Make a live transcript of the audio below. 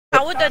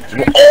how would that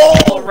dude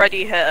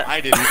already hit?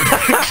 I didn't.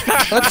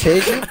 Not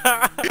changing.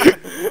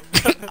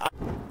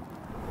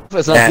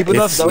 It's not deep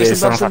enough. That was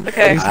something.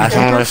 Okay. That's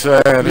what I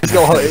said.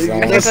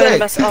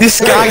 Let's go. This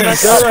guy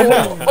is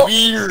so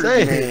weird.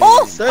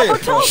 Oh, Say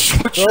it.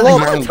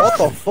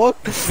 What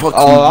the fuck?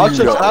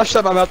 I'll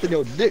shut my mouth in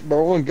your dick,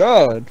 bro. Oh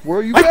God, where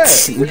are you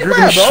at? You're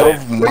gonna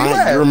shove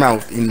your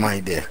mouth in my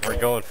dick. We're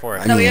going for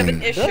it. No, we have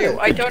an issue.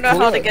 I don't know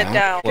how to get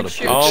down. Oh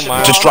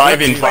my. Just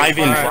drive in. No. What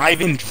are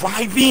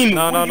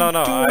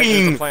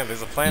you doing?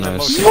 There's a plan in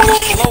motion.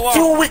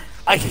 Do it!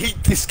 I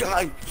hate this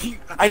guy.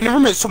 I never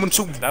met someone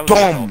so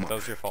dumb. That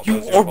was your fault.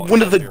 You are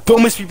one of the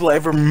dumbest people I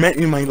ever met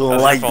in my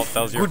life.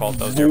 That was your fault.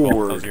 You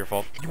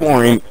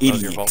are an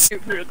idiot.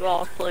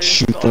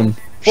 Shoot them.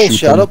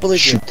 Bullshit, I don't believe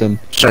you. Shoot them.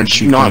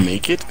 Did you not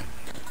make it?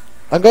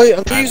 I'm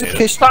going to use a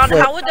kiss.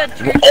 How would that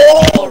dude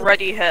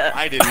already hit?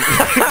 I didn't.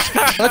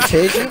 Not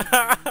changing.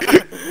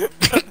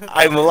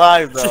 I'm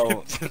alive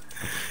though.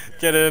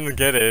 Get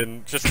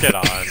in. Just get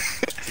on.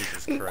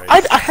 Jesus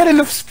Christ. I had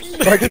enough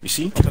speed. You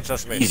see?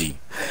 That's me. Easy.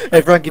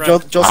 Hey Frankie,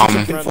 John's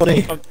something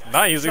funny.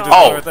 Not easy, just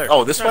right there.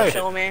 Oh, this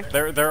way.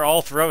 They're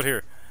all throughout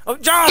here. Oh,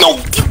 John!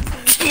 No!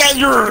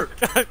 You're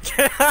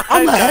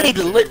I'm ahead.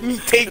 Let me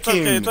take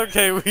him. It's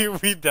okay.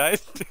 We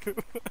died too.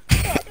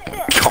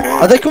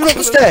 Are they coming up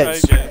the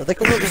stairs?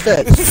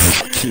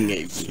 Fucking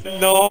idiot.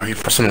 No. Are you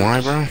pressing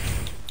Y, bro?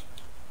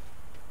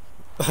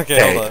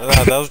 Okay, hold on.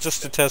 Nah, that was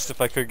just to test if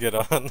I could get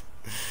on.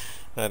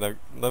 Let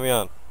me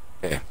on.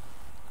 Okay.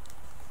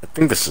 I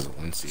think this is a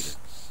one-seater.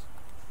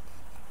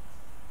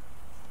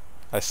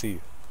 I see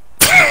you.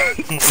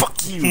 Fuck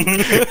you.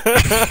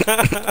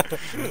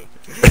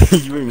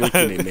 You ain't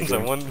making it, It's a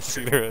nigga.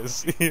 one-seater, I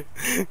see you.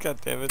 God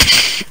damn it.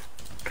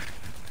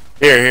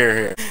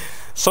 Here.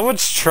 So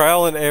much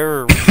trial and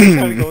error. We're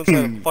trying to go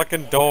inside a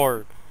fucking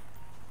door.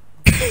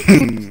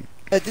 Hey,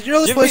 did you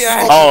know this place is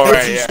Oh,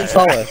 right, yeah.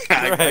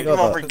 Right.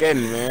 I'm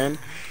forgetting, man.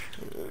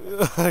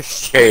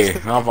 Okay,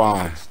 hop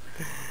on.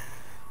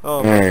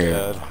 Oh my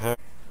god.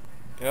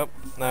 Yep,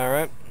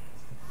 alright.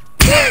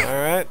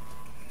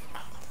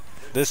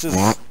 This is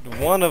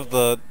one of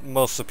the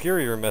most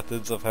superior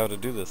methods of how to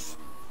do this.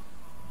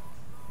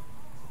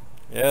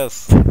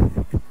 Yes.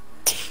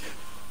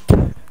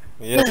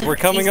 Yes, we're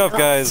coming up,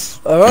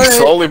 guys. Alright.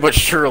 Slowly but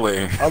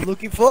surely. I'm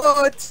looking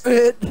forward to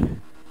it.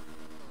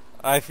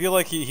 I feel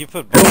like he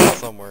put bullets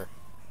somewhere.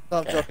 No,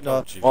 I'm joking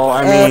off. Well,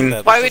 I mean,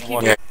 why would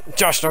he?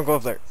 Josh, don't go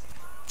up there.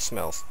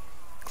 Smells.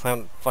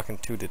 Clown fucking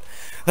tooted.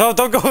 No,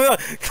 don't go. Run!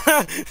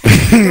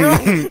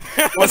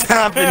 What's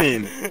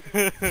happening?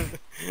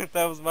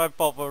 That was my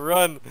fault, but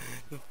run.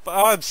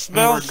 Oh, it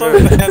smells so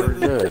bad.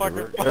 This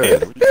fucker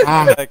fucking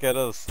back at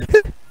us.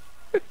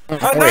 I'm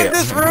not in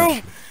this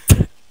room.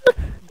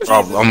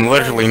 Bro, I'm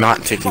literally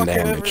not taking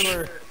damage.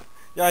 Everywhere.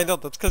 Yeah, I know.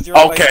 That's because you're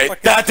Okay,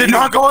 that did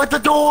not go at the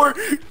door.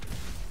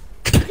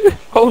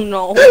 Oh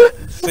no.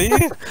 See?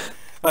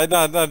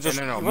 No, just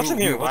No, what's in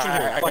here? What's in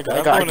here? Fuck it,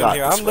 I'm going in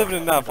here. I'm living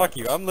in now. Fuck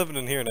you. I'm living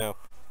in here now.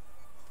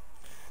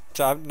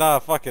 Nah,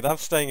 fuck it. I'm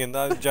staying in.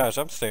 Josh,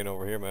 I'm staying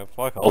over here, man.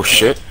 Fuck all. Oh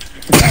shit.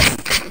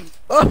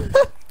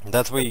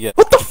 That's what you get.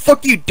 What the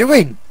fuck are you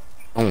doing?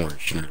 Don't worry,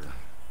 shooter.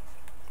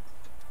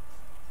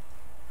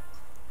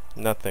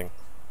 Nothing.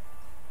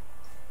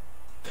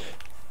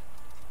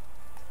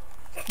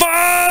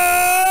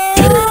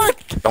 Fuck!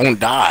 Don't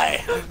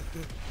die.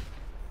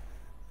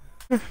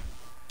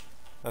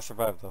 I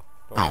survived though.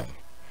 Ow.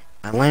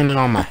 I landed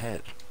on my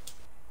head.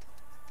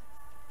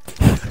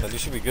 Then you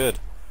should be good.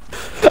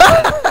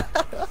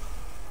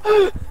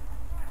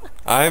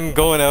 I'm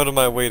going out of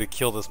my way to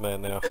kill this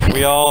man now.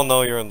 We all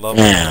know you're in love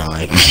with Yeah, him.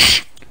 like.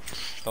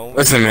 Don't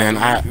Listen, man.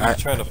 you're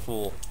trying to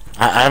fool.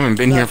 I haven't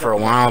been here for a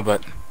while,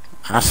 but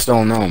I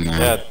still know, man.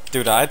 Yeah,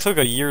 dude, I took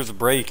a year's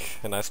break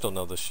and I still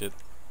know this shit.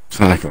 It's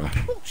not like a...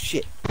 Oh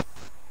shit.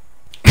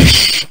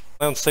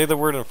 Don't say the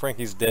word and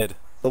Frankie's dead.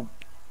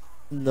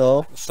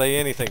 No. Say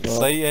anything. No.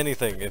 Say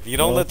anything. If you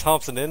don't No. let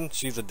Thompson in,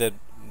 she's a dead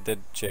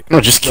chick. No,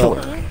 just kill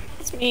her.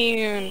 It's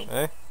mean.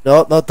 Eh?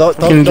 No,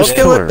 don't just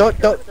kill kill her. her.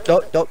 Don't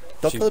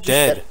She's kill her.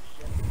 dead.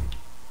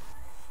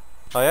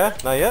 Oh yeah?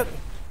 Not yet?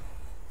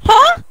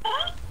 Huh?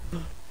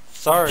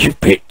 Sorry. You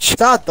bitch.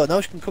 Inside though, now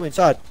she can come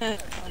inside.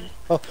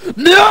 Oh.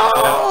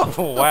 No!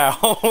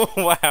 Wow.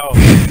 Wow.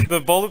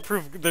 The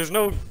bulletproof, there's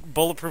no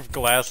bulletproof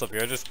glass up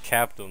here. I just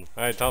capped them.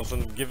 Alright,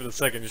 Thompson, give it a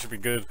second. You should be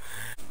good.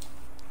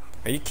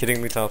 Are you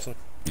kidding me, Thompson?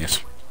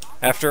 Yes.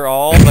 After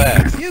all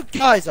that. You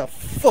guys are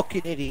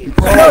fucking idiots.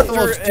 After You're the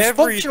most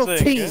dysfunctional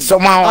everything. team.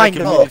 Somehow I I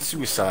know. committed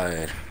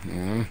suicide.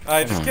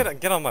 Alright, just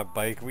get on my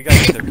bike. We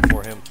gotta get there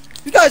before him.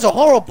 You guys are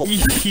horrible.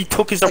 He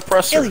took his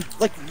oppressor.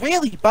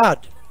 Really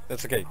bad.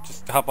 That's okay.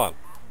 Just hop on.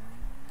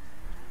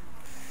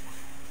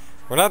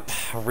 We're not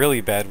really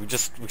bad. We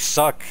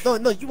suck. No,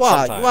 you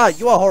are. Sometimes.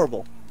 You are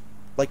horrible.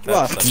 Like you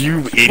are.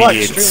 You You are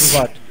idiots.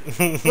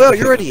 extremely bad. Well,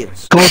 you're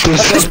idiots. At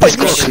this point,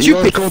 you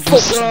stupid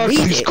fucks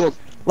need it.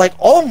 Like,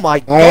 oh my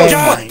Oh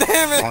god. my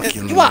damn it!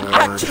 fucking You are lord.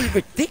 actually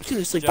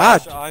ridiculously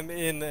Josh, bad. I'm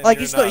in. And Like,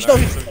 you're it's not So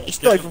even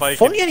get the bike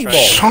funny and anymore.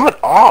 try again. Shut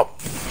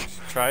up!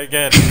 Try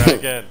again. Try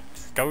again.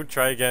 Go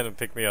try again and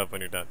pick me up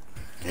when you're done.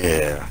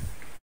 Yeah.